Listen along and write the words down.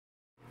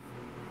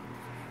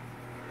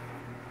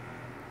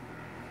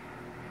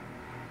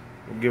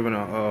Giving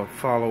a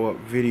follow-up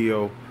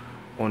video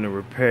on the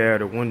repair of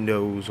the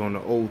windows on the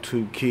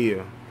 '02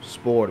 Kia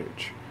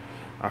Sportage.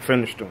 I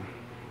finished them.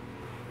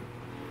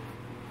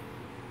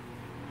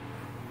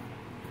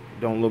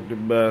 Don't look the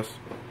best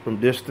from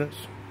distance.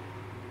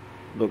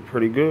 Look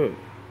pretty good.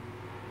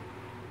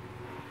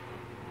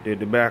 Did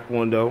the back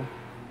window.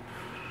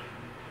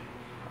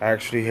 I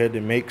actually had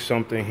to make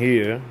something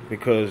here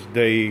because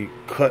they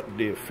cut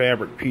the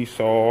fabric piece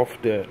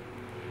off that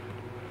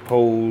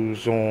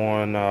holds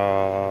on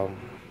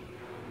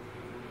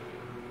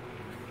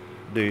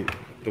the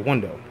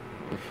window.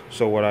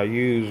 So what I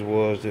used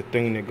was the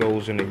thing that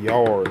goes in the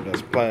yard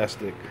that's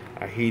plastic.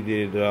 I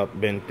heated it up,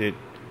 bent it,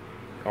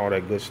 all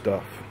that good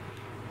stuff.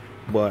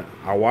 But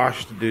I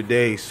washed it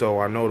today, so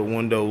I know the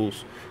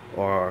windows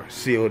are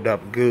sealed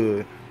up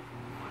good.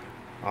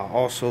 I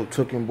also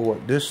took and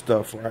bought this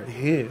stuff right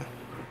here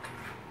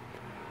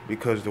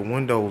because the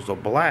windows are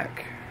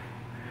black.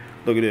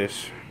 Look at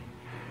this.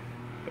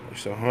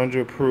 It's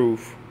 100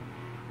 proof,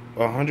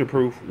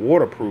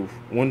 waterproof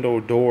window,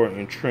 door,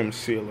 and trim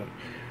sealer.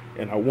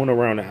 And I went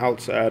around the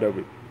outside of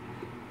it,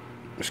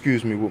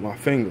 with my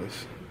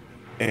fingers.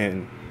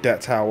 And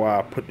that's how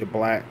I put the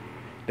black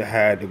to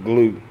hide the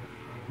glue,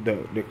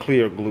 the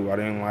clear glue. I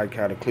didn't like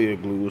how the clear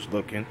glue was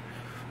looking,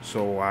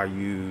 so I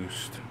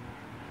used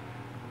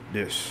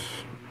this.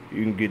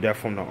 You can get that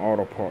from the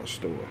auto parts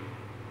store.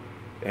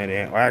 And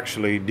it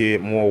actually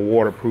did more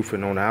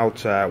waterproofing on the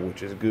outside,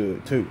 which is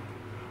good too.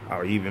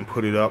 I even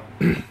put it up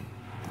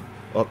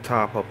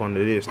top, up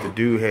under this. The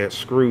dude had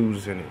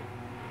screws in it.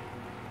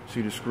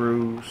 See the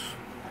screws?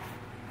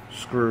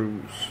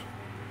 Screws.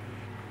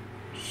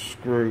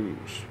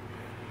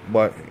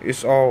 But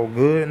it's all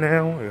good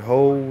now. It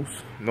holds,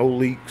 no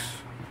leaks.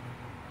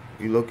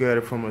 You look at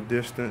it from a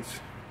distance,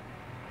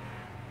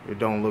 it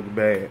don't look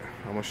bad.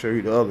 I'm gonna show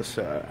you the other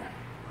side.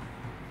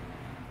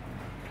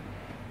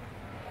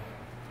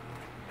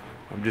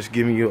 I'm just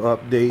giving you an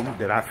update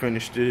that I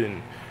finished it,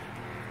 and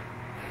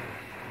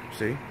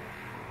see,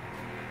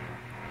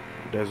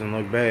 it doesn't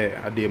look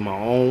bad. I did my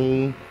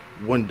own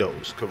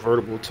windows,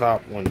 convertible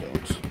top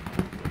windows.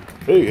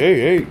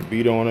 Hey,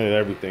 beat on it,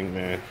 everything,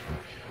 man.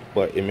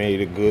 But it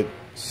made a good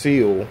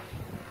seal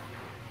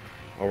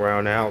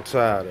around the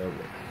outside of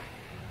it.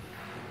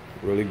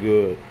 Really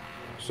good.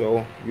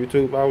 So,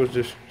 YouTube, I was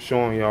just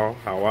showing y'all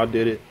how I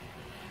did it.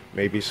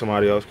 Maybe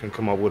somebody else can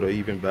come up with an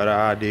even better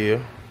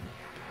idea.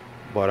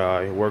 But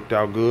it worked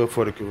out good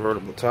for the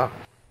convertible top.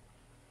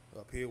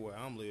 Up here where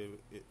I'm living,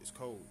 it's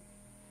cold.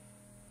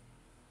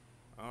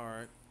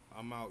 Alright,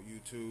 I'm out,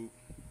 YouTube.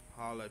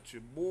 Holla at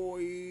your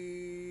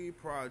boy.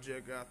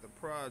 Project after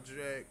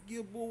project.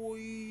 Yeah,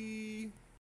 boy.